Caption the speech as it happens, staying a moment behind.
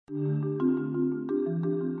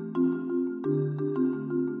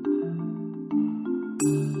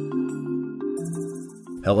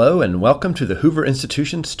Hello and welcome to the Hoover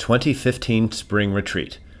Institution's 2015 Spring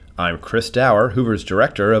Retreat. I'm Chris Dower, Hoover's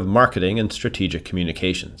Director of Marketing and Strategic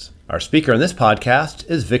Communications. Our speaker in this podcast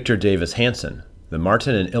is Victor Davis Hanson, the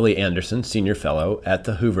Martin and Illie Anderson Senior Fellow at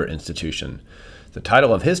the Hoover Institution. The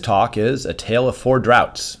title of his talk is A Tale of Four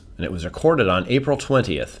Droughts, and it was recorded on April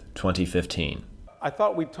 20th, 2015. I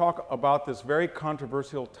thought we'd talk about this very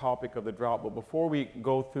controversial topic of the drought, but before we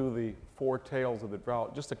go through the four tales of the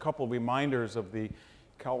drought, just a couple of reminders of the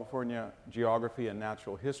California geography and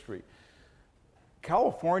natural history.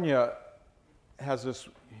 California has this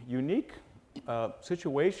unique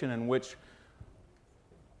situation in which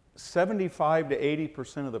 75 to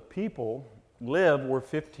 80% of the people live where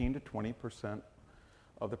 15 to 20%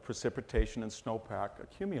 of the precipitation and snowpack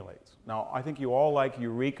accumulates. Now, I think you all like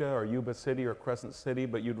Eureka or Yuba City or Crescent City,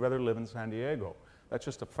 but you'd rather live in San Diego. That's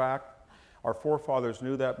just a fact. Our forefathers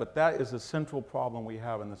knew that, but that is a central problem we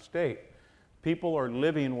have in the state. People are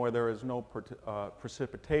living where there is no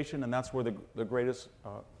precipitation, and that's where the greatest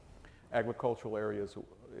agricultural area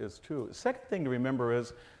is too. The second thing to remember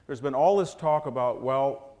is there's been all this talk about,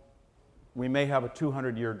 well, we may have a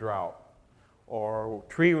 200-year drought, or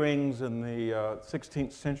tree rings in the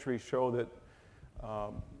 16th century show that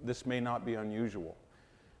this may not be unusual.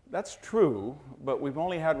 That's true, but we've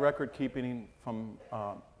only had record keeping from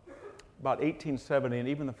about 1870, and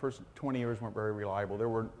even the first 20 years weren't very reliable. There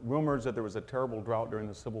were rumors that there was a terrible drought during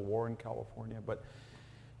the Civil War in California, but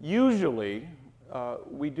usually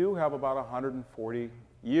we do have about 140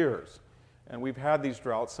 years. And we've had these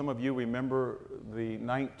droughts. Some of you remember the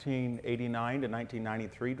 1989 to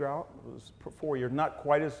 1993 drought. It was 4 years, not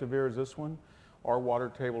quite as severe as this one. Our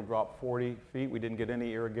water table dropped 40 feet. We didn't get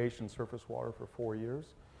any irrigation surface water for 4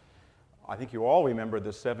 years. I think you all remember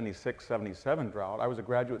the 76, 77 drought. I was a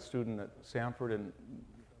graduate student at Stanford and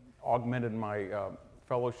augmented my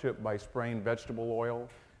fellowship by spraying vegetable oil,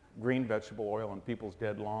 green vegetable oil on people's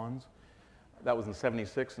dead lawns. That was in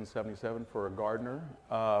 76 and 77 for a gardener.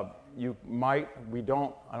 I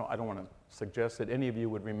don't want to suggest that any of you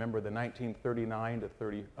would remember the 1939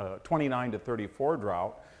 to 29 to 34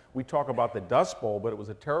 drought. We talk about the Dust Bowl, but it was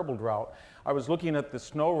a terrible drought. I was looking at the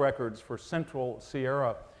snow records for Central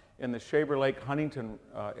Sierra in the Shaver Lake, Huntington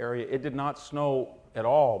area. It did not snow at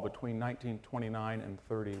all between 1929 and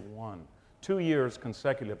 31. 2 years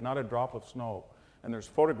consecutive, not a drop of snow. And there's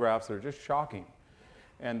photographs that are just shocking.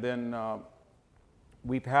 And then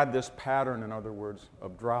we've had this pattern, in other words,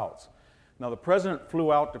 of droughts. Now, the president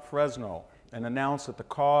flew out to Fresno and announced that the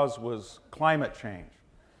cause was climate change.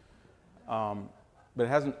 But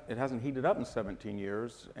it hasn't heated up in 17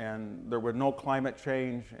 years, and there was no climate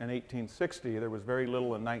change in 1860. There was very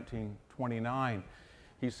little in 1929.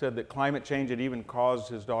 He said that climate change had even caused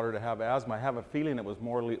his daughter to have asthma. I have a feeling it was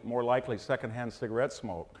more likely secondhand cigarette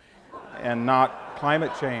smoke and not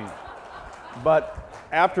climate change. But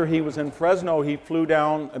after he was in Fresno, he flew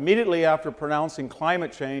down immediately after pronouncing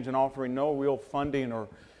climate change and offering no real funding or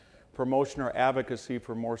promotion or advocacy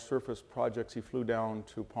for more surface projects. He flew down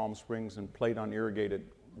to Palm Springs and played on irrigated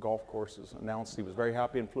golf courses, announced he was very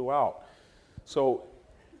happy and flew out. So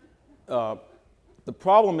the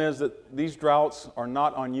problem is that these droughts are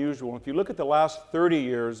not unusual. If you look at the last 30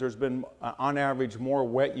 years, there's been on average more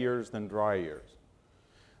wet years than dry years.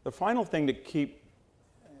 The final thing to keep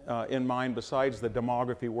in mind, besides the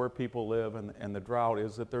demography, where people live and the drought,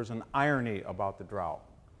 is that there's an irony about the drought.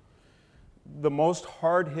 The most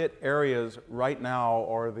hard-hit areas right now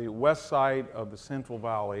are the west side of the Central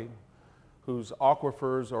Valley, whose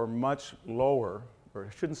aquifers are much lower, or I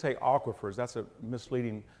shouldn't say aquifers, that's a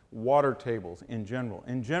misleading, water tables in general.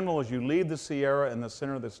 In general, as you leave the Sierra in the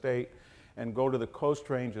center of the state and go to the coast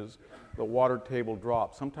ranges, the water table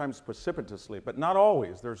drops, sometimes precipitously, but not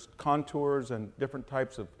always. There's contours and different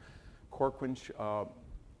types of Corquinch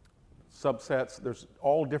subsets. There's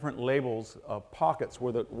all different labels of pockets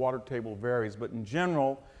where the water table varies, but in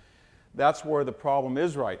general, that's where the problem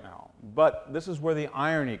is right now. But this is where the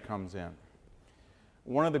irony comes in.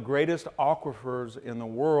 One of the greatest aquifers in the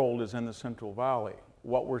world is in the Central Valley.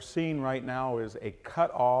 What we're seeing right now is a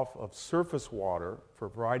cutoff of surface water for a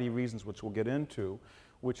variety of reasons, which we'll get into,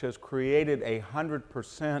 which has created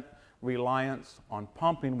 100% reliance on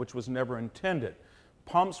pumping, which was never intended.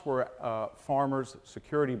 Pumps were farmers'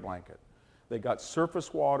 security blanket. They got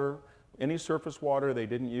surface water. Any surface water they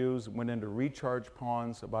didn't use went into recharge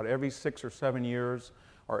ponds. About every 6 or 7 years,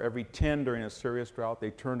 or every 10 during a serious drought, they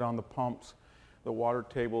turned on the pumps. The water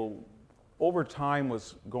table over time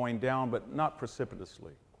was going down, but not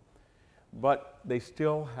precipitously. But they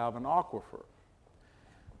still have an aquifer.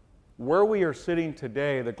 Where we are sitting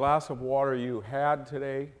today, the glass of water you had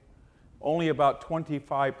today only about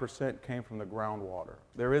 25% came from the groundwater.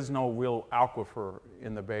 There is no real aquifer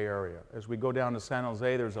in the Bay Area. As we go down to San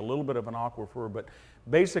Jose, there's a little bit of an aquifer, but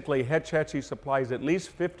basically Hetch Hetchy supplies at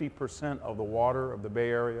least 50% of the water of the Bay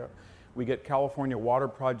Area. We get California Water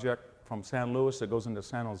Project from San Luis that goes into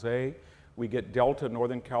San Jose. We get Delta,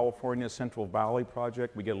 Northern California, Central Valley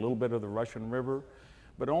Project. We get a little bit of the Russian River,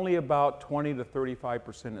 but only about 20 to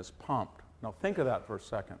 35% is pumped. Now think of that for a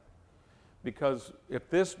second. Because if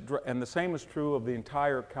this, and the same is true of the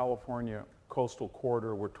entire California coastal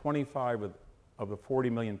corridor where 25 of the 40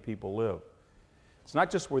 million people live. It's not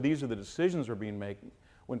just where these are the decisions are being made.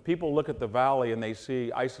 When people look at the valley and they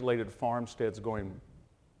see isolated farmsteads going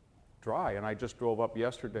dry, and I just drove up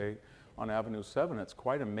yesterday on Avenue 7, it's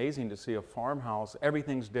quite amazing to see a farmhouse,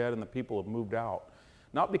 everything's dead and the people have moved out.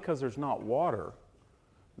 Not because there's not water.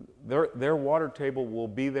 Their water table will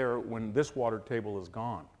be there when this water table is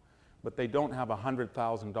gone. But they don't have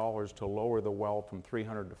 $100,000 to lower the well from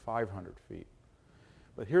 300 to 500 feet.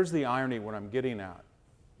 But here's the irony what I'm getting at.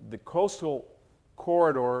 The coastal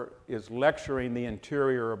corridor is lecturing the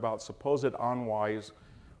interior about supposed unwise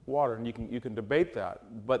water, and you can debate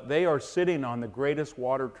that. But they are sitting on the greatest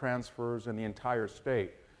water transfers in the entire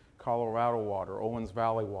state. Colorado water, Owens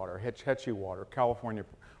Valley water, Hetch Hetchy water, California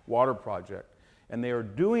Water Project. And they are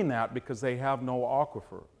doing that because they have no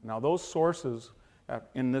aquifer. Now those sources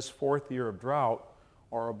in this fourth year of drought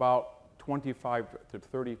are about 25 to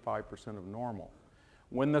 35% of normal.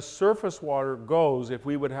 When the surface water goes, if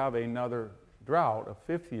we would have another drought, a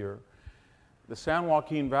fifth year, the San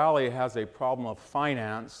Joaquin Valley has a problem of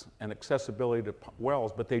finance and accessibility to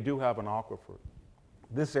wells, but they do have an aquifer.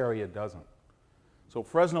 This area doesn't. So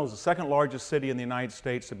Fresno is the second largest city in the United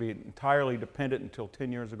States to be entirely dependent until 10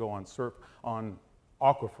 years ago on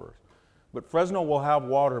aquifers. But Fresno will have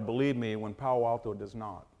water, believe me, when Palo Alto does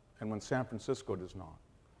not, and when San Francisco does not.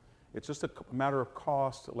 It's just a matter of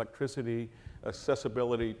cost, electricity,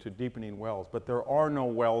 accessibility to deepening wells. But there are no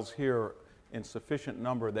wells here in sufficient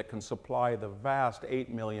number that can supply the vast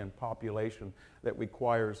 8 million population that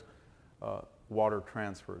requires water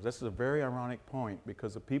transfers. This is a very ironic point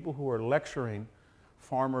because the people who are lecturing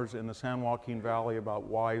farmers in the San Joaquin Valley about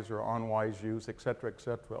wise or unwise use, et cetera,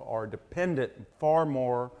 are dependent far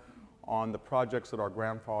more on the projects that our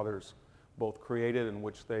grandfathers both created and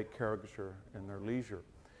which they caricature in their leisure.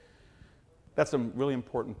 That's a really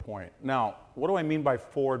important point. Now, what do I mean by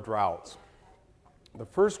 4 droughts? The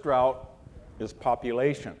first drought is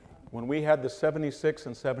population. When we had the 76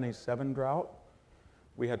 and 77 drought,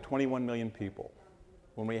 we had 21 million people.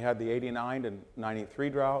 When we had the 89 to 93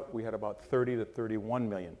 drought, we had about 30 to 31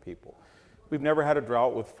 million people. We've never had a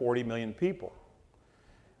drought with 40 million people.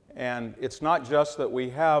 And it's not just that we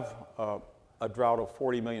have a drought of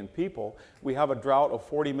 40 million people. We have a drought of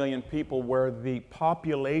 40 million people where the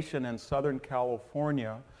population in Southern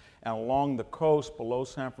California and along the coast below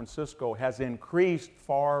San Francisco has increased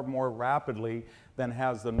far more rapidly than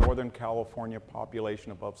has the Northern California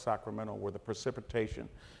population above Sacramento, where the precipitation,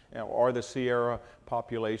 or the Sierra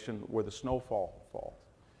population where the snowfall falls.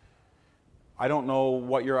 I don't know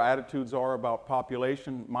what your attitudes are about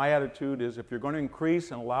population. My attitude is if you're going to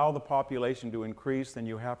increase and allow the population to increase, then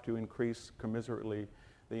you have to increase commensurately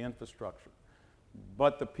the infrastructure.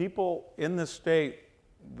 But the people in the state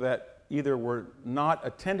that either were not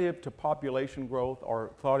attentive to population growth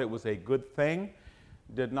or thought it was a good thing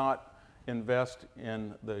did not invest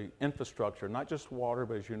in the infrastructure, not just water,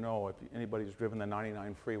 but as you know, if anybody's driven the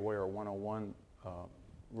 99 freeway or 101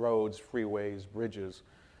 roads, freeways, bridges,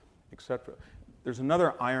 etc. There's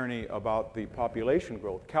another irony about the population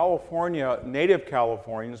growth. California, native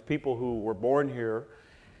Californians, people who were born here,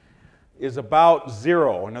 is about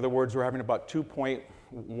 0. In other words, we're having about 2.1,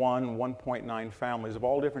 1.9 families of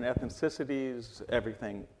all different ethnicities,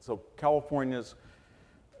 everything. So California's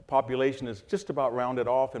population is just about rounded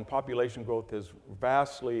off, and population growth is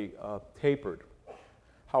vastly tapered.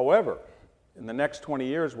 However, in the next 20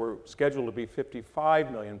 years, we're scheduled to be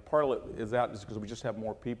 55 million. Part of it is because we just have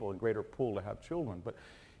more people and greater pool to have children. But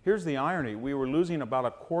here's the irony. We were losing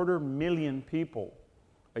about 250,000 people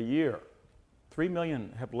a year. 3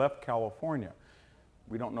 million have left California.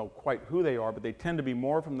 We don't know quite who they are, but they tend to be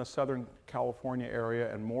more from the Southern California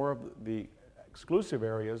area and more of the exclusive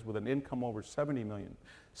areas with an income over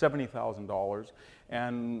 $70,000.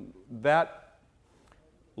 And that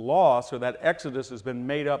loss or that exodus has been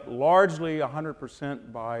made up largely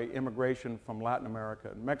 100% by immigration from Latin America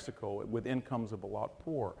and Mexico with incomes of a lot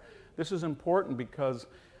poor. This is important because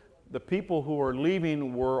the people who are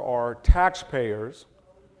leaving were our taxpayers.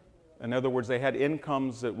 In other words, they had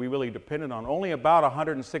incomes that we really depended on. Only about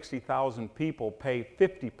 160,000 people pay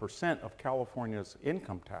 50% of California's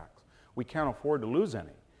income tax. We can't afford to lose any.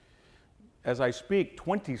 As I speak,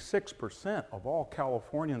 26% of all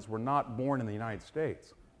Californians were not born in the United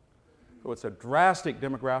States. So it's a drastic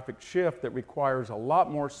demographic shift that requires a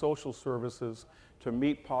lot more social services to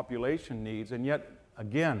meet population needs. And yet,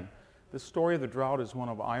 again, the story of the drought is one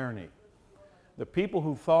of irony. The people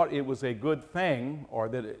who thought it was a good thing, or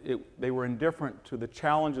that they were indifferent to the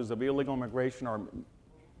challenges of illegal immigration or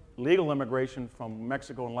legal immigration from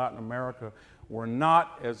Mexico and Latin America, were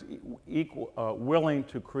not as willing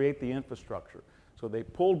to create the infrastructure. So they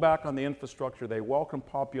pulled back on the infrastructure, they welcomed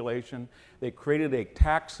population, they created a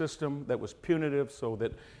tax system that was punitive so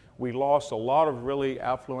that we lost a lot of really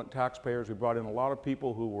affluent taxpayers. We brought in a lot of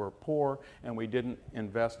people who were poor, and we didn't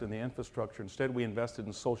invest in the infrastructure. Instead, we invested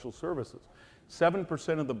in social services.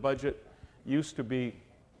 7% of the budget used to be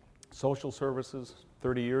social services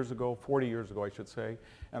 30 years ago, 40 years ago, I should say,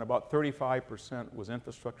 and about 35% was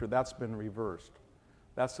infrastructure. That's been reversed.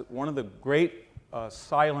 That's one of the great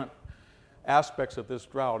silent aspects of this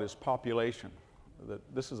drought is population.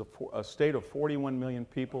 This is a state of 41 million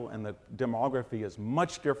people, and the demography is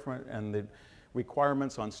much different, and the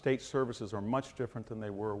requirements on state services are much different than they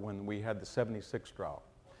were when we had the '76 drought.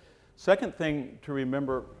 Second thing to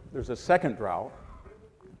remember, there's a second drought.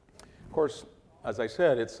 Of course, as I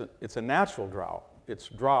said, it's a natural drought. It's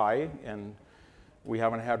dry, and we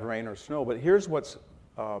haven't had rain or snow. But here's what's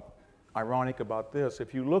ironic about this.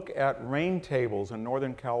 If you look at rain tables in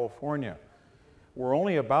Northern California, we're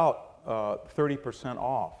only about 30%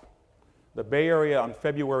 off. The Bay Area on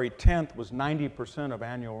February 10th was 90% of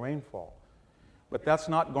annual rainfall. But that's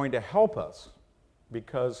not going to help us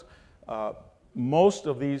because most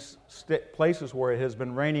of these places where it has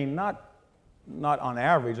been raining, not on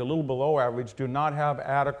average, a little below average, do not have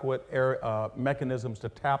adequate mechanisms to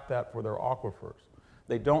tap that for their aquifers.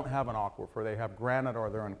 They don't have an aquifer. They have granite or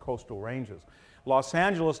they're in coastal ranges. Los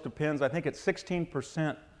Angeles depends, I think it's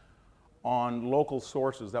 16% on local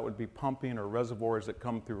sources. That would be pumping or reservoirs that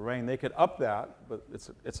come through rain. They could up that, but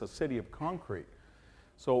it's a city of concrete.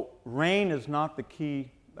 So rain is not the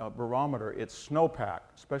key barometer. It's snowpack,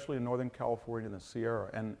 especially in Northern California and the Sierra.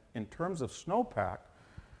 And in terms of snowpack,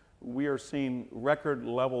 we are seeing record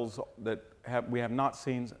levels that we have not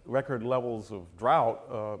seen, record levels of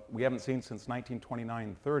drought we haven't seen since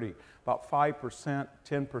 1929-30. About 5%,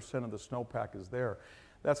 10% of the snowpack is there.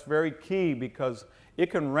 That's very key because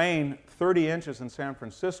it can rain 30 inches in San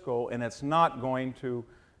Francisco and it's not going to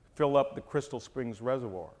fill up the Crystal Springs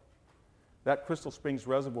Reservoir. That Crystal Springs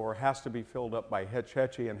Reservoir has to be filled up by Hetch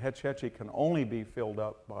Hetchy, and Hetch Hetchy can only be filled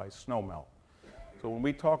up by snowmelt. So when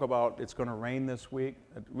we talk about it's going to rain this week,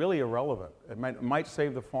 it's really irrelevant. It might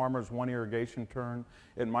save the farmers one irrigation turn.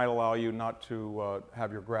 It might allow you not to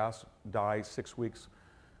have your grass die 6 weeks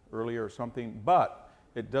earlier or something, but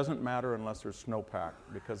it doesn't matter unless there's snowpack,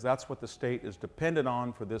 because that's what the state is dependent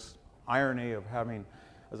on for this irony of having,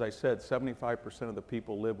 as I said, 75% of the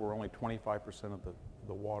people live where only 25% of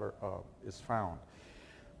the water is found.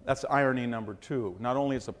 That's irony number two. Not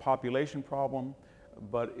only is it a population problem,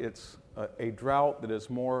 but it's a drought that is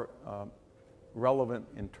more relevant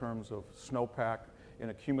in terms of snowpack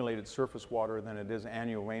and accumulated surface water than it is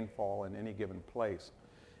annual rainfall in any given place.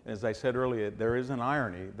 And as I said earlier, there is an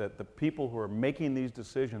irony that the people who are making these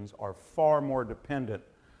decisions are far more dependent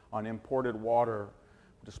on imported water,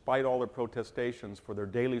 despite all their protestations, for their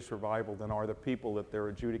daily survival than are the people that they're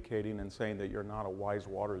adjudicating and saying that you're not a wise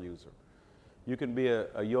water user. You can be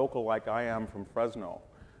a yokel like I am from Fresno,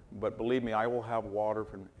 but believe me, I will have water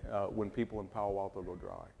when people in Palo Alto go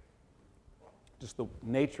dry. Just the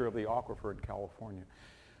nature of the aquifer in California.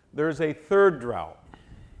 There's a third drought.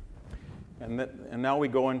 And now we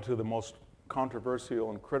go into the most controversial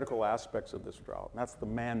and critical aspects of this drought, and that's the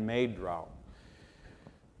man-made drought.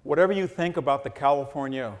 Whatever you think about the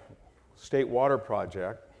California State Water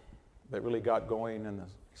Project that really got going in the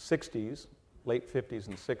 60s, late 50s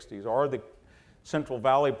and 60s, or the Central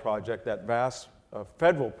Valley Project, that vast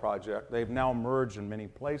federal project, they've now merged in many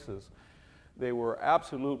places. They were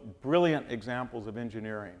absolute brilliant examples of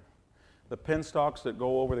engineering. The penstocks that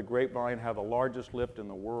go over the Grapevine have the largest lift in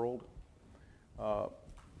the world.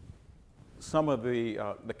 Some of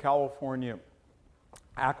the California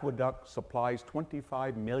aqueduct supplies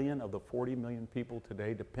 25 million of the 40 million people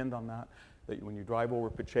today depend on that. That when you drive over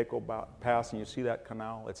Pacheco Pass and you see that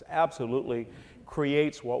canal, it absolutely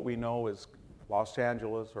creates what we know as Los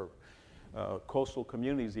Angeles or coastal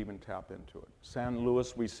communities even tap into it. San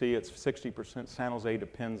Luis, we see it's 60%. San Jose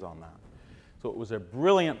depends on that. So it was a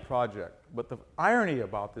brilliant project. But the irony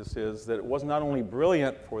about this is that it was not only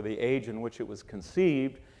brilliant for the age in which it was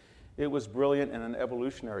conceived, it was brilliant in an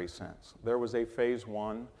evolutionary sense. There was a phase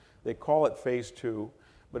one. They call it phase two.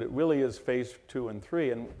 but it really is phase 2 and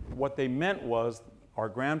 3. And what they meant was, our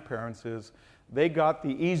grandparents, is they got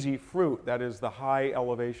the easy fruit, that is the high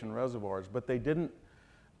elevation reservoirs, but they didn't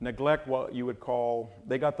neglect what you would call,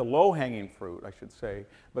 they got the low-hanging fruit, I should say,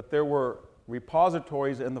 but there were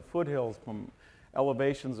repositories in the foothills from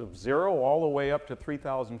elevations of 0 all the way up to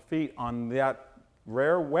 3,000 feet on that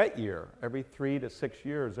rare wet year. Every 3 to 6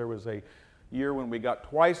 years, there was a year when we got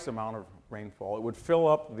twice the amount of rainfall. It would fill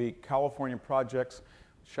up the California projects,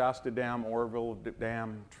 Shasta Dam, Oroville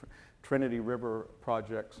Dam, Trinity River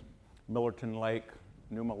projects, Millerton Lake,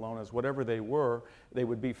 New Melones, whatever they were, they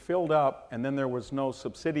would be filled up, and then there was no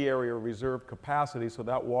subsidiary or reserve capacity, so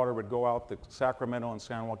that water would go out the Sacramento and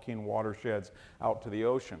San Joaquin watersheds out to the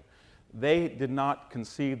ocean. They did not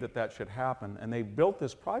conceive that that should happen, and they built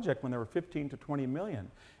this project when there were 15 to 20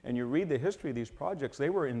 million. And you read the history of these projects, they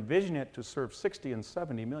were envisioning it to serve 60 and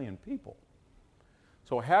 70 million people.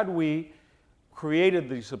 So had we created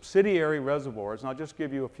the subsidiary reservoirs, and I'll just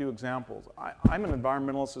give you a few examples. I'm an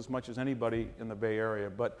environmentalist as much as anybody in the Bay Area,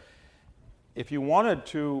 but if you wanted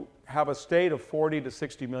to have a state of 40 to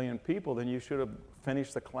 60 million people, then you should have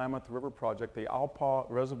finished the Klamath River project. The Alpaugh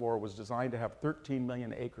Reservoir was designed to have 13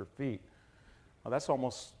 million acre feet. Now that's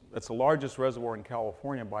the largest reservoir in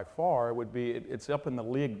California by far. It's up in the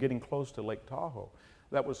league getting close to Lake Tahoe.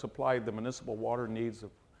 That would supply the municipal water needs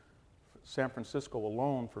of San Francisco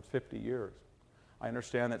alone for 50 years. I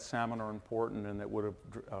understand that salmon are important and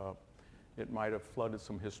it might have flooded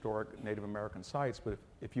some historic Native American sites, but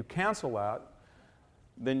if you cancel that,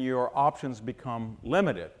 then your options become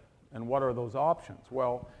limited. And what are those options?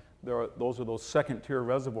 Well, those are those second-tier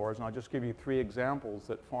reservoirs, and I'll just give you 3 examples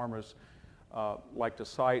that farmers like to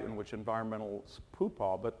cite and which environmentalists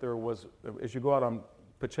poo-paw. But there was, as you go out on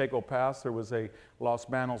Pacheco Pass, there was a Los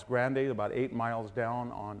Banos Grande about 8 miles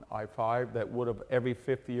down on I-5 that would have every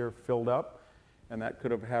 5th year filled up, and that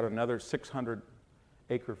could have had another 600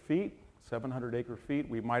 acre feet, 700 acre feet.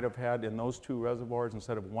 We might have had in those 2 reservoirs,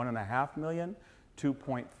 instead of 1.5 million,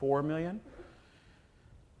 2.4 million.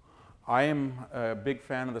 I am a big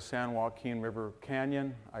fan of the San Joaquin River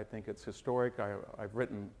Canyon. I think it's historic. I've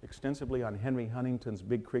written extensively on Henry Huntington's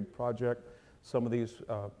Big Creek project. Some of these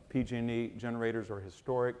PG&E generators are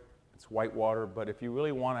historic. It's whitewater, but if you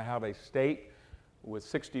really want to have a state with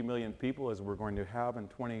 60 million people, as we're going to have in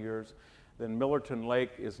 20 years, then Millerton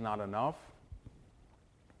Lake is not enough.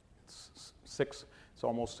 It's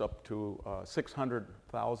almost up to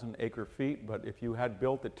 600,000 acre feet, but if you had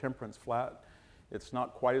built the Temperance Flat, it's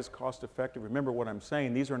not quite as cost effective. Remember what I'm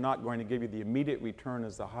saying, these are not going to give you the immediate return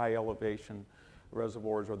as the high elevation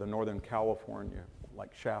reservoirs or the Northern California,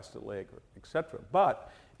 like Shasta Lake, et cetera.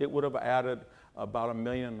 But it would have added about 1.3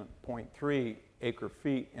 million acre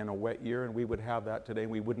feet in a wet year, and we would have that today,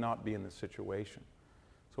 and we would not be in this situation.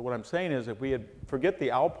 So what I'm saying is, if we had, forget the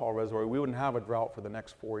Alpaugh Reservoir, we wouldn't have a drought for the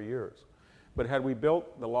next 4 years. But had we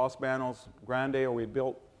built the Los Banos Grande, or we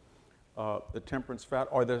built the Temperance Flat,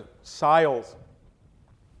 or the sites,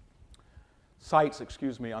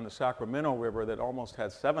 on the Sacramento River that almost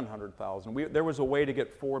had 700,000, there was a way to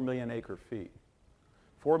get 4 million acre feet.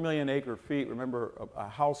 4 million acre feet, remember, a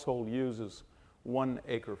household uses 1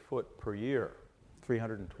 acre foot per year,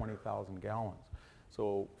 320,000 gallons.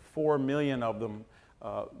 So 4 million of them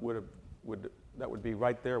that would be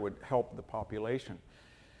right there, would help the population.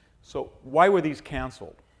 So why were these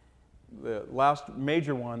canceled? The last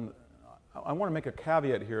major one, I want to make a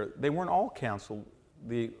caveat here. They weren't all canceled.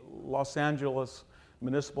 The Los Angeles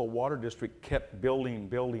Municipal Water District kept building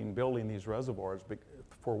these reservoirs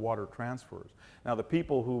for water transfers. Now, the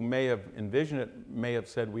people who may have envisioned it may have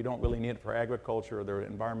said, we don't really need it for agriculture, or there are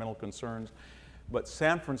environmental concerns. But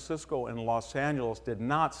San Francisco and Los Angeles did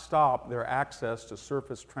not stop their access to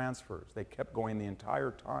surface transfers. They kept going the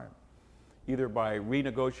entire time, either by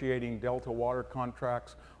renegotiating Delta water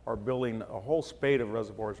contracts or building a whole spate of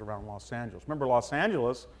reservoirs around Los Angeles. Remember, Los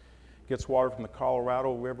Angeles gets water from the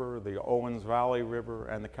Colorado River, the Owens Valley River,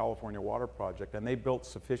 and the California Water Project, and they built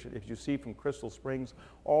sufficient. If you see from Crystal Springs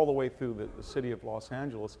all the way through the city of Los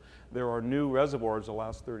Angeles, there are new reservoirs the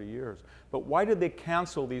last 30 years. But why did they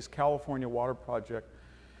cancel these California Water Project?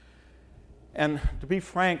 And to be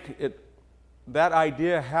frank, that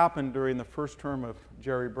idea happened during the first term of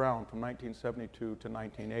Jerry Brown from 1972 to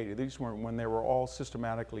 1980. These were when they were all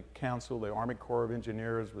systematically canceled. The Army Corps of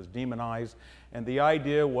Engineers was demonized, and the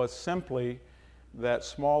idea was simply that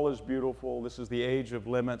small is beautiful, this is the age of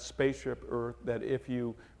limits, spaceship Earth, that if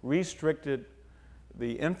you restricted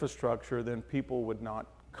the infrastructure, then people would not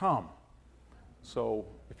come. So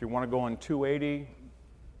if you want to go on 280,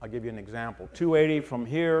 I'll give you an example. 280 from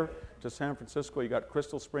here to San Francisco, you got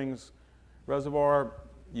Crystal Springs Reservoir,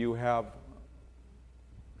 you have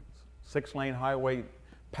 6-lane highway.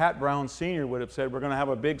 Pat Brown Sr. would have said, we're going to have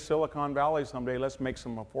a big Silicon Valley someday, let's make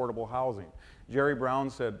some affordable housing. Jerry Brown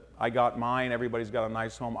said, I got mine, everybody's got a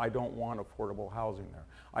nice home, I don't want affordable housing there.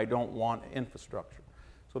 I don't want infrastructure.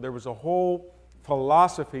 So there was a whole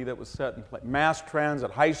philosophy that was set in place. Mass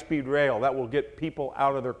transit, high-speed rail, that will get people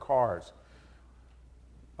out of their cars.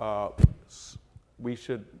 We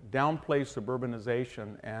should downplay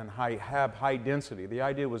suburbanization and have high density. The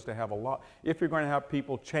idea was to have a lot, if you're going to have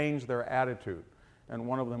people change their attitude. And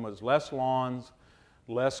one of them was less lawns,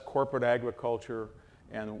 less corporate agriculture,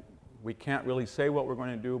 and we can't really say what we're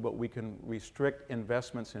going to do, but we can restrict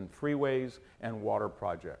investments in freeways and water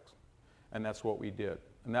projects. And that's what we did.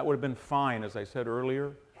 And that would have been fine, as I said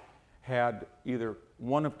earlier, had either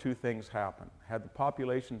one of two things happened. Had the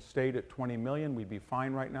population stayed at 20 million, we'd be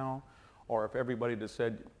fine right now. Or if everybody just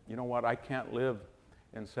said, you know what, I can't live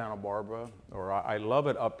in Santa Barbara, or I love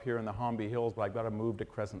it up here in the Humvee Hills, but I've got to move to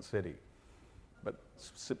Crescent City. But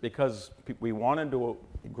because we wanted to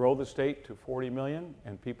grow the state to 40 million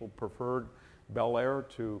and people preferred Bel Air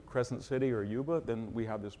to Crescent City or Yuba, then we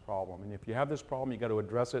have this problem. And if you have this problem, you got to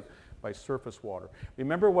address it by surface water.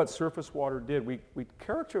 Remember what surface water did. We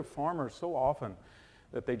caricature farmers so often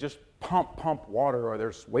that they just pump water or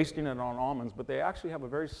they're wasting it on almonds, but they actually have a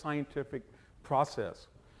very scientific process.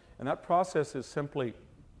 And that process is simply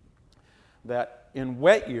that in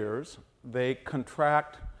wet years, they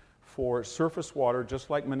contract for surface water just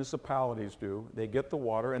like municipalities do. They get the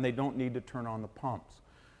water and they don't need to turn on the pumps.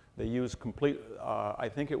 They use I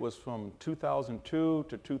think it was from 2002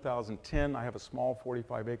 to 2010, I have a small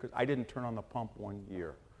 45 acres. I didn't turn on the pump one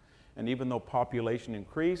year. And even though population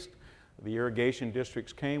increased, the irrigation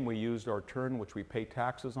districts came, we used our turn, which we pay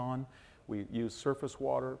taxes on. We use surface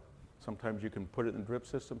water. Sometimes you can put it in the drip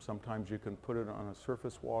system, sometimes you can put it on a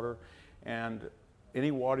surface water. And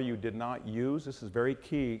any water you did not use, this is very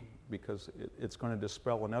key because it's going to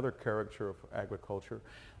dispel another caricature of agriculture,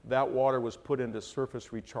 that water was put into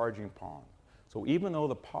surface recharging ponds. So even though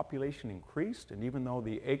the population increased and even though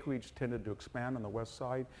the acreage tended to expand on the west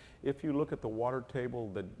side, if you look at the water table,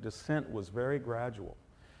 the descent was very gradual.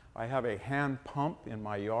 I have a hand pump in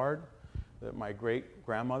my yard that my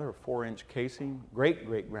great-grandmother, a 4-inch casing,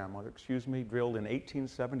 great-great-grandmother, drilled in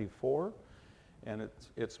 1874, and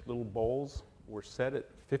its little bowls were set at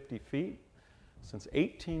 50 feet. Since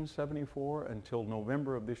 1874 until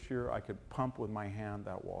November of this year, I could pump with my hand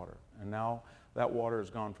that water. And now that water has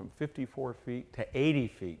gone from 54 feet to 80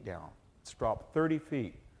 feet down. It's dropped 30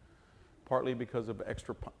 feet, partly because of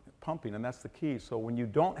extra pumping, and that's the key. So when you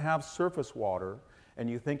don't have surface water and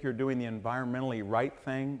you think you're doing the environmentally right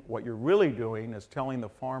thing, what you're really doing is telling the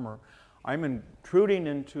farmer, I'm intruding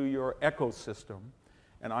into your ecosystem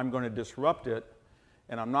and I'm going to disrupt it,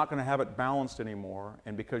 and I'm not going to have it balanced anymore.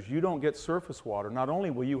 And because you don't get surface water, not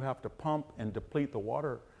only will you have to pump and deplete the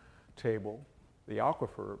water table, the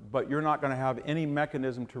aquifer, but you're not going to have any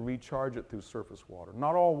mechanism to recharge it through surface water.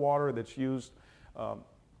 Not all water that's used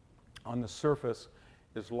on the surface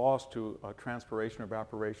is lost to transpiration or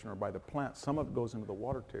evaporation or by the plant. Some of it goes into the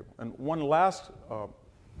water table. And one last,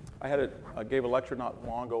 I gave a lecture not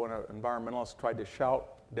long ago, and an environmentalist tried to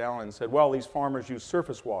shout down and said, well, these farmers use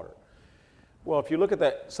surface water. Well, if you look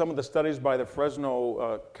at some of the studies by the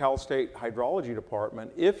Fresno Cal State Hydrology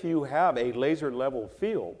Department, if you have a laser level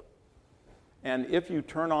field, and if you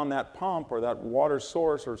turn on that pump or that water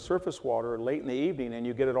source or surface water late in the evening and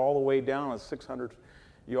you get it all the way down a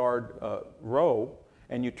 600-yard row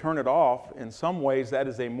and you turn it off, in some ways that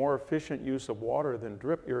is a more efficient use of water than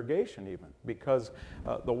drip irrigation even, because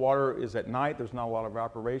the water is at night, there's not a lot of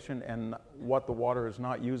evaporation, and what the water is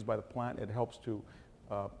not used by the plant, it helps to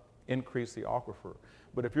increase the aquifer.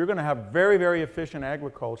 But if you're going to have very, very efficient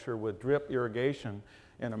agriculture with drip irrigation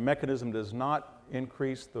and a mechanism does not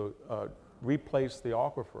replace the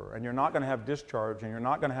aquifer, and you're not going to have discharge and you're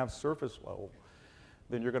not going to have surface level,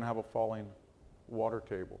 then you're going to have a falling water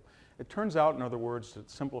table. It turns out, in other words, to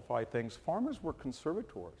simplify things, farmers were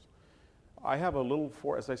conservators. I have a little,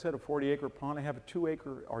 as I said, a 40-acre pond. I have a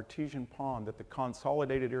 2-acre artesian pond that the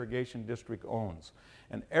Consolidated Irrigation District owns.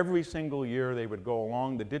 And every single year they would go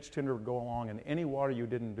along, the ditch tender would go along, and any water you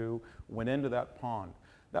didn't do went into that pond.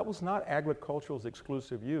 That was not agricultural's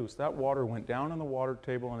exclusive use. That water went down in the water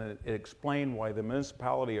table, and it explained why the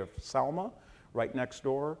municipality of Salma, right next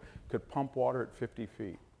door, could pump water at 50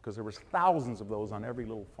 feet, because there was thousands of those on every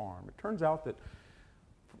little farm. It turns out that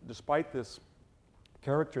despite this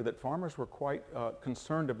character, that farmers were quite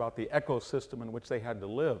concerned about the ecosystem in which they had to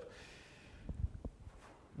live.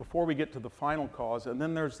 Before we get to the final cause, and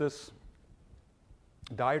then there's this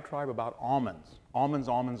diatribe about almonds. Almonds,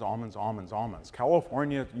 almonds, almonds, almonds, almonds.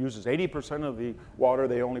 California uses 80% of the water.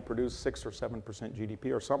 They only produce 6 or 7%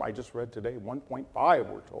 GDP, or some, I just read today, 1.5,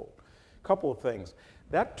 we're told. A couple of things.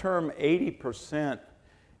 That term 80%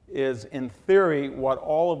 is, in theory, what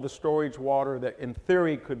all of the storage water that, in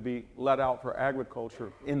theory, could be let out for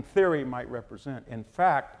agriculture, in theory, might represent. In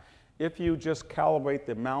fact, if you just calibrate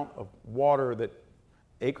the amount of water that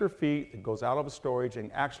acre feet that goes out of a storage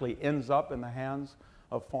and actually ends up in the hands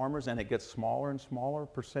of farmers, and it gets smaller and smaller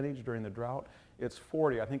percentage during the drought, it's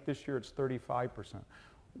 40. I think this year it's 35%.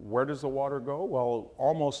 Where does the water go? Well,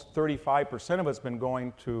 almost 35% of it's been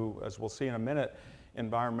going to, as we'll see in a minute,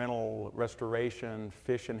 environmental restoration,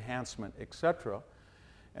 fish enhancement, etc.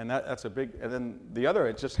 And that's a big, and then the other,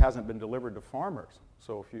 it just hasn't been delivered to farmers.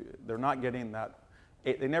 So they're not getting that,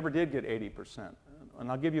 they never did get 80%. And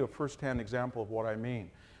I'll give you a first-hand example of what I mean.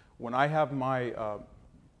 When I have my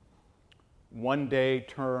one-day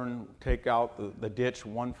turn, take out the ditch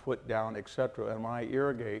 1 foot down, etc., and when I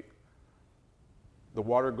irrigate, the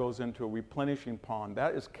water goes into a replenishing pond.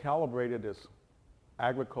 That is calibrated as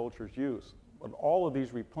agriculture's use. But all of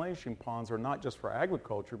these replenishing ponds are not just for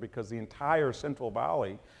agriculture, because the entire Central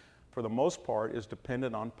Valley, for the most part, is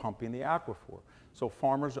dependent on pumping the aquifer. So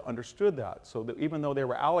farmers understood that. So that even though they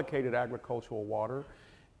were allocated agricultural water,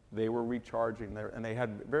 they were recharging there, and they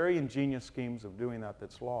had very ingenious schemes of doing that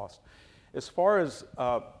that's lost. As far as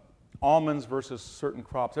almonds versus certain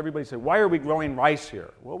crops, everybody said, why are we growing rice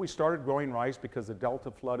here? Well, we started growing rice because the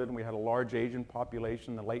Delta flooded and we had a large Asian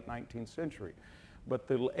population in the late 19th century. But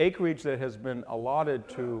the acreage that has been allotted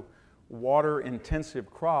to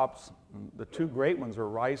water-intensive crops, the two great ones are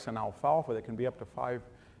rice and alfalfa that can be up to 5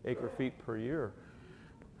 acre-feet per year,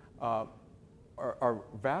 are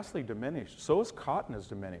vastly diminished. So is cotton is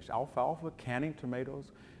diminished. Alfalfa, canning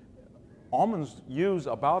tomatoes. Almonds use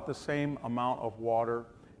about the same amount of water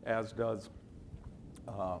as does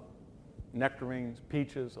nectarines,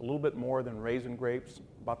 peaches, a little bit more than raisin grapes,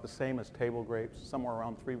 about the same as table grapes, somewhere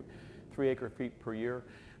around 3 acre-feet per year.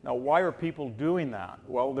 Now, why are people doing that?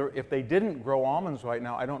 Well, if they didn't grow almonds right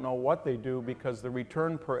now, I don't know what they do, because the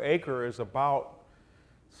return per acre is about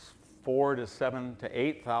 4 to 7 to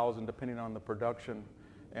 8,000, depending on the production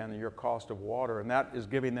and your cost of water. And that is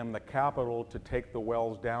giving them the capital to take the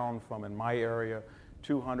wells down from, in my area,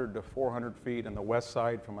 200 to 400 feet, and the west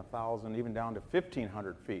side from 1,000 even down to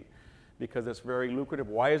 1,500 feet, because it's very lucrative.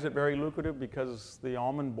 Why is it very lucrative? Because the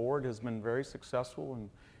almond board has been very successful in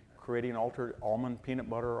creating altered almond peanut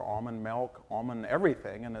butter, almond milk, almond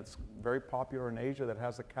everything, and it's very popular in Asia that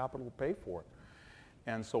has the capital to pay for it.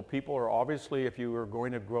 And so people are obviously, if you are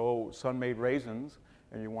going to grow sun-made raisins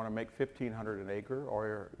and you want to make 1,500 an acre,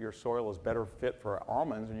 or your soil is better fit for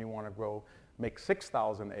almonds and you want to make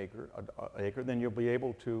 6,000 acre, then you'll be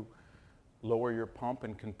able to lower your pump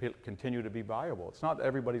and continue to be viable. It's not that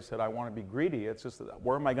everybody said, I want to be greedy. It's just that,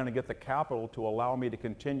 where am I going to get the capital to allow me to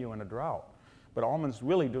continue in a drought? But almonds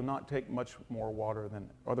really do not take much more water than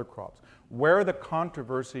other crops. Where the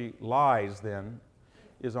controversy lies then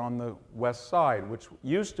is on the west side, which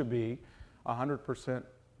used to be 100%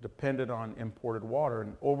 dependent on imported water.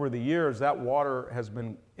 And over the years, that water has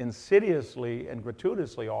been insidiously and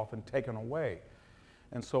gratuitously often taken away.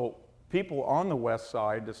 And so people on the west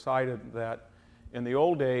side decided that in the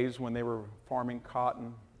old days, when they were farming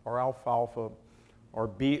cotton or alfalfa or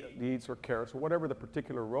beets or carrots or whatever the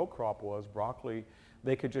particular row crop was, broccoli,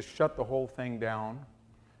 they could just shut the whole thing down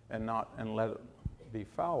and let it be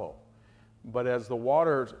fallow. But as the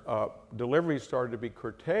water delivery started to be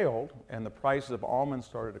curtailed and the prices of almonds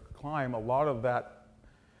started to climb, a lot of that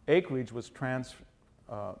acreage was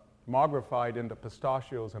transmogrified into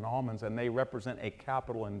pistachios and almonds, and they represent a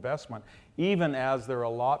capital investment, even as their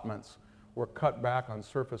allotments were cut back on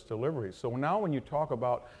surface deliveries. So now when you talk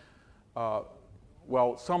about,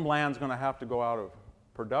 well, some land's going to have to go out of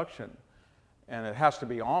production, and it has to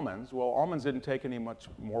be almonds. Well, almonds didn't take any much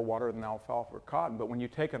more water than alfalfa or cotton, but when you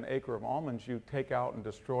take an acre of almonds, you take out and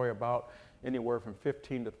destroy about anywhere from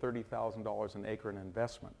 $15,000 to $30,000 an acre in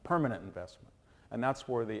investment, permanent investment. And that's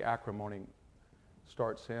where the acrimony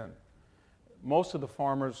starts in. Most of the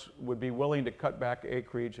farmers would be willing to cut back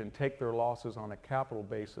acreage and take their losses on a capital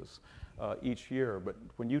basis each year. But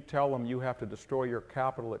when you tell them you have to destroy your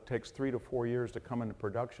capital, it takes 3 to 4 years to come into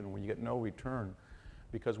production when you get no return,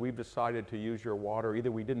 because we've decided to use your water,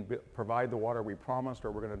 either we didn't provide the water we promised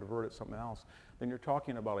or we're going to divert it something else, then you're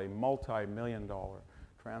talking about a multi-million-dollar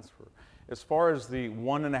transfer. As far as the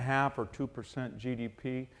 1.5% or 2%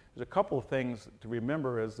 GDP, there's a couple of things to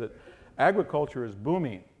remember. Is that agriculture is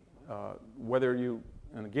booming. Whether you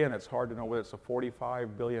and again, it's hard to know whether it's a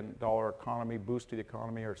 $45 billion economy, boosted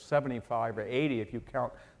economy, or 75 or 80 if you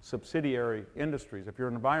count subsidiary industries. If you're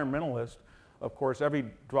an environmentalist, of course, every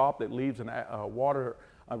drop that leaves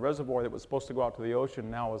a reservoir that was supposed to go out to the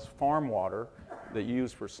ocean now is farm water that you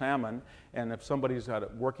use for salmon. And if somebody's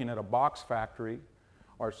working at a box factory,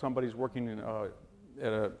 or somebody's working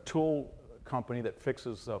at a tool company that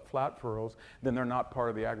fixes flat furrows, then they're not part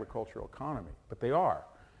of the agricultural economy, but they are.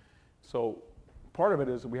 So part of it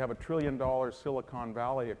is that we have $1 trillion Silicon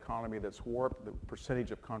Valley economy that's warped the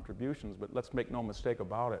percentage of contributions, but let's make no mistake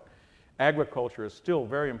about it. Agriculture is still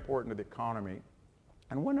very important to the economy.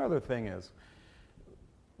 And one other thing is,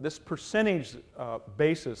 this percentage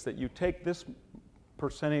basis that you take this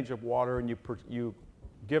percentage of water and you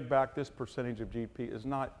give back this percentage of GDP is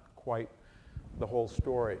not quite the whole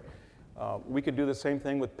story. We could do the same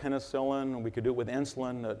thing with penicillin. We could do it with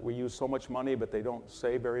insulin. That we use so much money, but they don't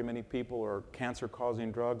save very many people, or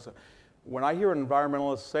cancer-causing drugs. When I hear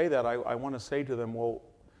environmentalists say that, I want to say to them, well,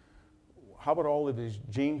 how about all of these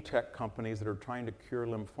gene tech companies that are trying to cure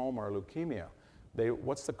lymphoma or leukemia?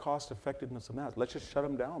 What's the cost effectiveness of that? Let's just shut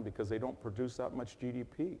them down because they don't produce that much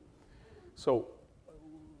GDP. So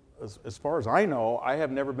as far as I know, I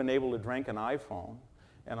have never been able to drink an iPhone.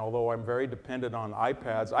 And although I'm very dependent on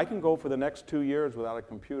iPads, I can go for the next 2 years without a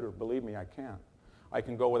computer. Believe me, I can. I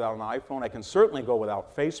can go without an iPhone. I can certainly go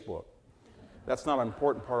without Facebook. That's not an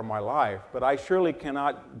important part of my life. But I surely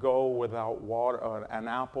cannot go without water, an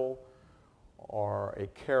apple or a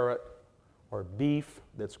carrot or beef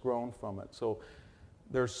that's grown from it. So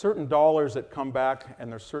there's certain dollars that come back,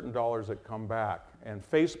 and there's certain dollars that come back. And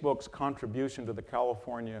Facebook's contribution to the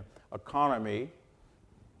California economy,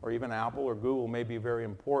 or even Apple or Google, may be very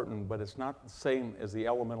important, but it's not the same as the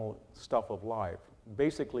elemental stuff of life.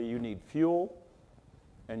 Basically, you need fuel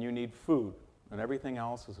and you need food, and everything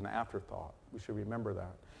else is an afterthought. We should remember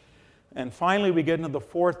that. And finally, we get into the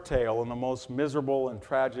fourth tale, and the most miserable and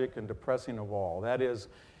tragic and depressing of all. That is,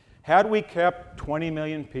 had we kept 20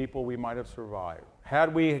 million people, we might have survived.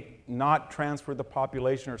 Had we not transferred the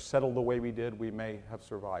population or settled the way we did, we may have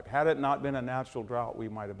survived. Had it not been a natural drought, we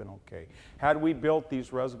might have been okay. Had we built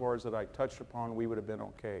these reservoirs that I touched upon, we would have been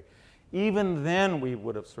okay. Even then, we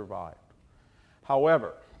would have survived.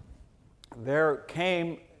 However, there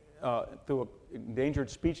came, through Endangered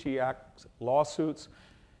Species Act lawsuits,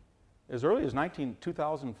 as early as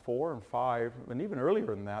 2004 and 5, and even earlier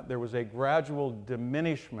than that, there was a gradual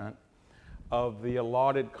diminishment of the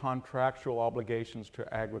allotted contractual obligations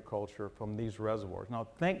to agriculture from these reservoirs. Now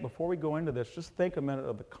before we go into this, just think a minute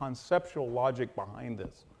of the conceptual logic behind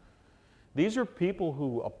this. These are people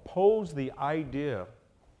who oppose the idea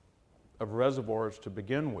of reservoirs to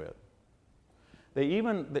begin with. They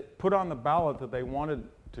even put on the ballot that they wanted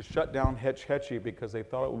to shut down Hetch Hetchy because they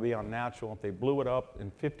thought it would be unnatural. If they blew it up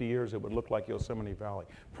in 50 years, it would look like Yosemite Valley.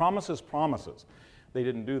 Promises, promises. They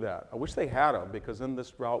didn't do that. I wish they had them, because then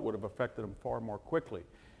this drought would have affected them far more quickly.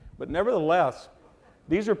 But nevertheless,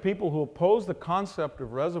 these are people who oppose the concept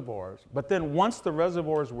of reservoirs, but then once the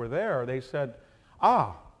reservoirs were there, they said,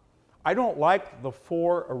 I don't like the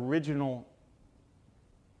 4 original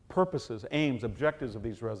purposes, aims, objectives of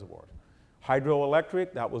these reservoirs.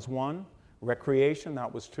 Hydroelectric, that was 1. Recreation,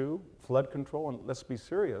 that was 2. Flood control, and let's be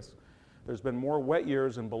serious. There's been more wet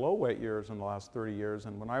years and below wet years in the last 30 years.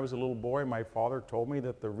 And when I was a little boy, my father told me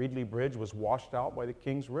that the Reedley Bridge was washed out by the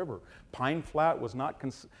Kings River. Pine Flat was not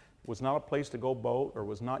a place to go boat, or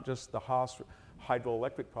was not just the Haas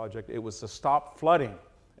hydroelectric project. It was to stop flooding,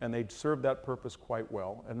 and they served that purpose quite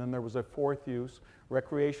well. And then there was a 4th use: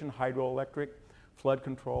 recreation, hydroelectric, flood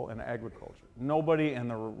control, and agriculture. Nobody in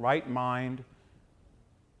the right mind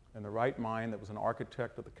that was an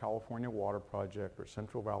architect of the California Water Project or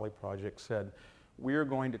Central Valley Project said, we are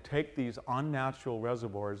going to take these unnatural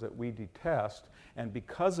reservoirs that we detest, and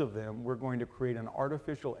because of them, we're going to create an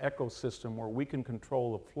artificial ecosystem where we can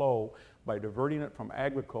control the flow by diverting it from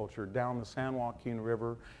agriculture down the San Joaquin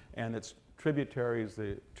River and its tributaries,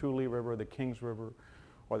 the Tule River, the Kings River,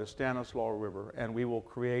 or the Stanislaus River, and we will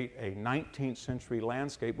create a 19th century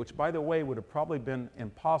landscape, which, by the way, would have probably been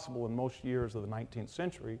impossible in most years of the 19th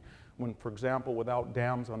century, when, for example, without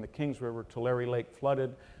dams on the Kings River, Tulare Lake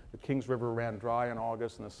flooded, the Kings River ran dry in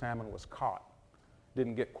August, and the salmon was caught.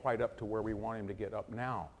 Didn't get quite up to where we want him to get up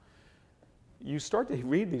now. You start to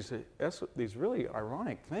read these really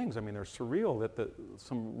ironic things. I mean, they're surreal, that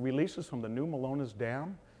some releases from the New Melones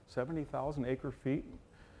Dam, 70,000 acre feet,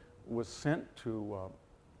 was sent to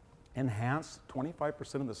enhance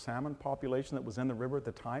 25% of the salmon population that was in the river at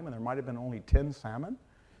the time, and there might have been only 10 salmon.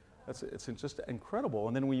 It's just incredible.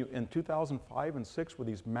 And then in 2005 and 6 were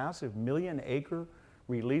these massive 1 million acre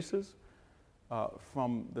releases.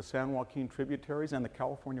 from the San Joaquin tributaries and the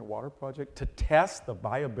California Water Project to test the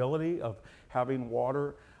viability of having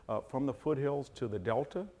water from the foothills to the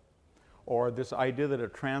delta, or this idea that a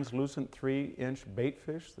translucent 3-inch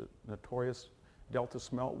baitfish, the notorious delta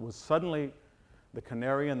smelt, was suddenly the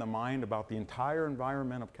canary in the mind about the entire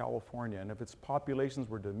environment of California. And if its populations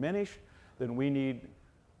were diminished, then we need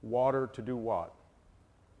water to do what?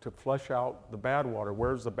 To flush out the bad water.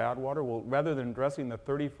 Where's the bad water? Well, rather than addressing the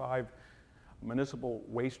 35 municipal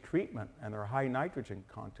waste treatment and their high nitrogen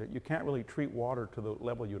content, you can't really treat water to the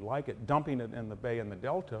level you'd like it, dumping it in the bay and the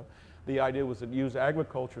delta. The idea was to use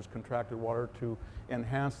agriculture's contracted water to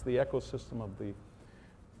enhance the ecosystem of the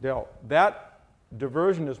delta. That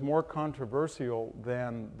diversion is more controversial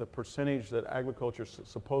than the percentage that agriculture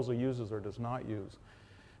supposedly uses or does not use.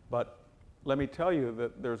 But let me tell you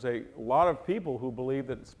that there's a lot of people who believe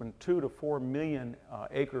that it's been 2 to 4 million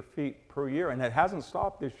acre feet per year, and it hasn't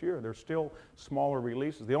stopped this year. There's still smaller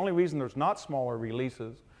releases. The only reason there's not smaller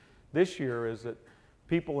releases this year is that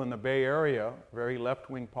people in the Bay Area, very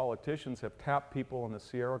left-wing politicians, have tapped people in the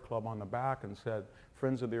Sierra Club on the back and said,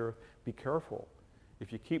 friends of the earth, be careful.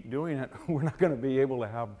 If you keep doing it, we're not going to be able to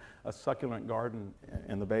have a succulent garden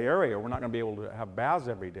in the Bay Area. We're not going to be able to have baths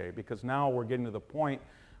every day, because now we're getting to the point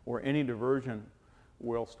where any diversion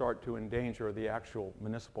will start to endanger the actual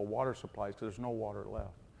municipal water supplies because there's no water left.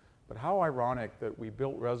 But how ironic that we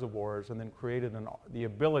built reservoirs and then created the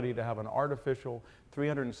ability to have an artificial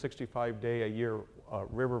 365-day-a-year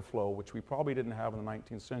river flow, which we probably didn't have in the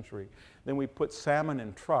 19th century. Then we put salmon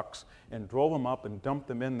in trucks and drove them up and dumped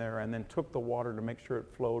them in there, and then took the water to make sure it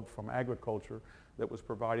flowed from agriculture that was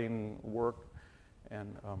providing work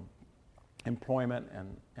and employment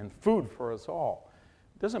and food for us all.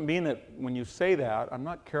 Doesn't mean that when you say that, I'm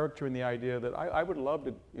not characterizing the idea that I would love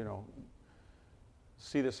to,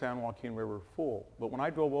 see the San Joaquin River full. But when I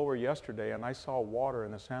drove over yesterday and I saw water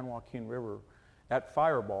in the San Joaquin River at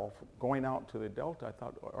Fireball going out to the delta, I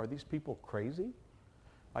thought, are these people crazy?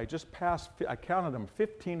 I just passed, I counted them,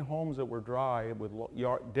 15 homes that were dry with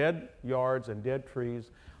dead yards and dead trees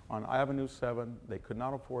on Avenue 7. They could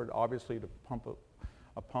not afford, obviously, to pump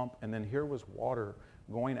a pump. And then here was water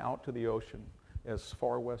going out to the ocean as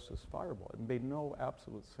far west as Fireball. It made no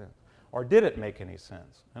absolute sense. Or did it make any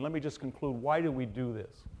sense? And let me just conclude, why do we do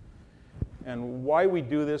this? And why we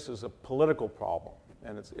do this is a political problem.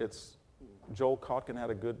 And it's Joel Kotkin had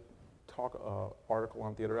a good article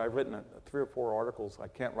on theater. I've written 3 or 4 articles. I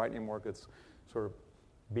can't write anymore because it's sort of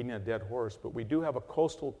beating a dead horse. But we do have a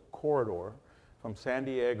coastal corridor from San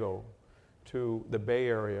Diego to the Bay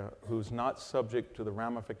Area who's not subject to the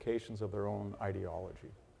ramifications of their own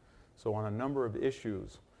ideology. So on a number of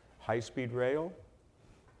issues, high-speed rail,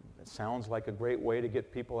 it sounds like a great way to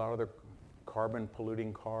get people out of their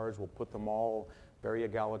carbon-polluting cars. We'll put them all very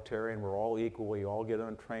egalitarian. We're all equal. We all get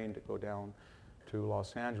on a train to go down to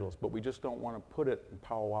Los Angeles. But we just don't want to put it in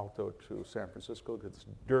Palo Alto to San Francisco because it's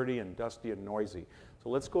dirty and dusty and noisy. So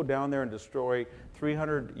let's go down there and destroy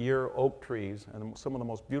 300-year oak trees and some of the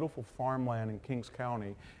most beautiful farmland in Kings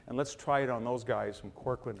County, and let's try it on those guys from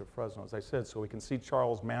Corcoran to Fresno, as I said, so we can see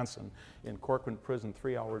Charles Manson in Corcoran prison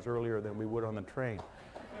 3 hours earlier than we would on the train.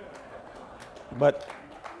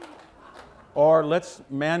 Or let's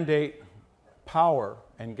mandate power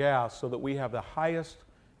and gas so that we have the highest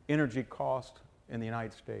energy cost in the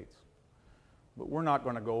United States. But we're not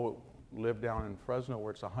going to go live down in Fresno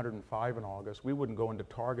where it's 105 in August. We wouldn't go into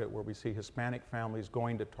Target where we see Hispanic families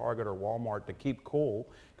going to Target or Walmart to keep cool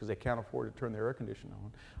because they can't afford to turn their air conditioner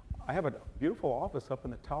on. I have a beautiful office up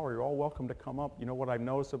in the tower. You're all welcome to come up. You know what I've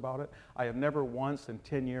noticed about it? I have never once in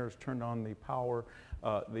 10 years turned on the power,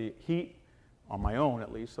 the heat, on my own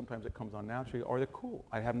at least. Sometimes it comes on naturally, or the cool.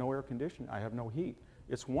 I have no air conditioning. I have no heat.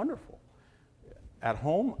 It's wonderful. At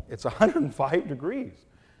home, it's 105 degrees.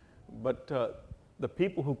 But the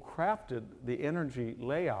people who crafted the energy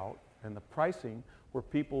layout and the pricing were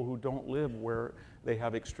people who don't live where they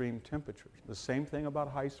have extreme temperatures. The same thing about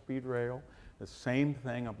high-speed rail, the same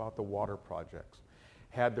thing about the water projects.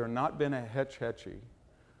 Had there not been a Hetch-Hetchy,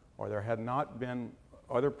 or there had not been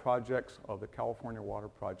other projects of the California Water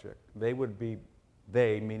Project, they would be,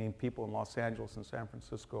 meaning people in Los Angeles and San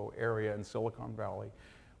Francisco area and Silicon Valley,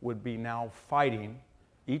 would be now fighting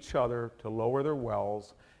each other to lower their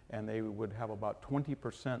wells, and they would have about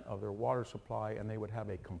 20% of their water supply, and they would have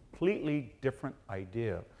a completely different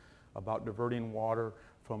idea about diverting water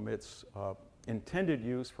from its intended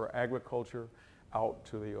use for agriculture out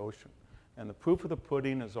to the ocean. And the proof of the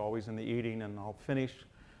pudding is always in the eating, and I'll finish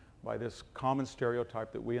by this common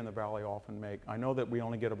stereotype that we in the Valley often make. I know that we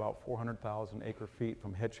only get about 400,000 acre feet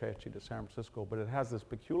from Hetch Hetchy to San Francisco, but it has this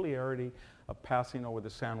peculiarity of passing over the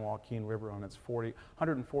San Joaquin River on its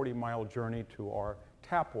 140-mile journey to our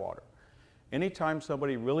tap water. Anytime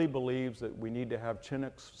somebody really believes that we need to have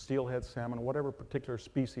Chinooks, steelhead salmon, whatever particular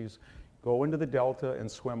species, go into the delta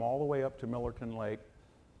and swim all the way up to Millerton Lake,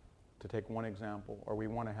 to take one example, or we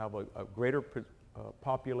want to have a greater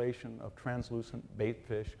population of translucent bait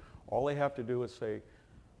fish, all they have to do is say,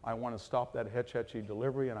 I want to stop that Hetch Hetchy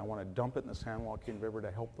delivery and I want to dump it in the San Joaquin River to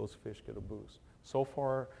help those fish get a boost. So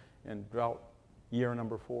far in drought year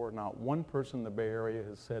number 4, not one person in the Bay Area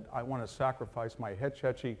has said, I want to sacrifice my Hetch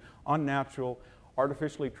Hetchy unnatural,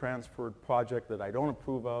 artificially transferred project that I don't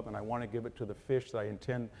approve of, and I want to give it to the fish that I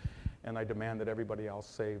intend and I demand that everybody else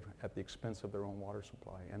save at the expense of their own water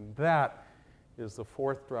supply. And that is the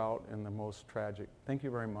 4th drought and the most tragic. Thank you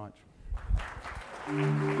very much.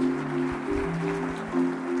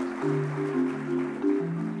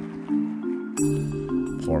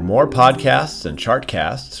 For more podcasts and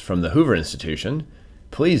chartcasts from the Hoover Institution,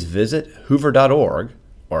 please visit hoover.org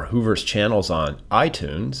or Hoover's channels on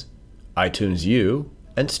iTunes, iTunes U,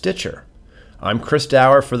 and Stitcher. I'm Chris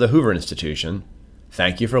Dower for the Hoover Institution.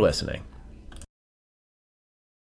 Thank you for listening.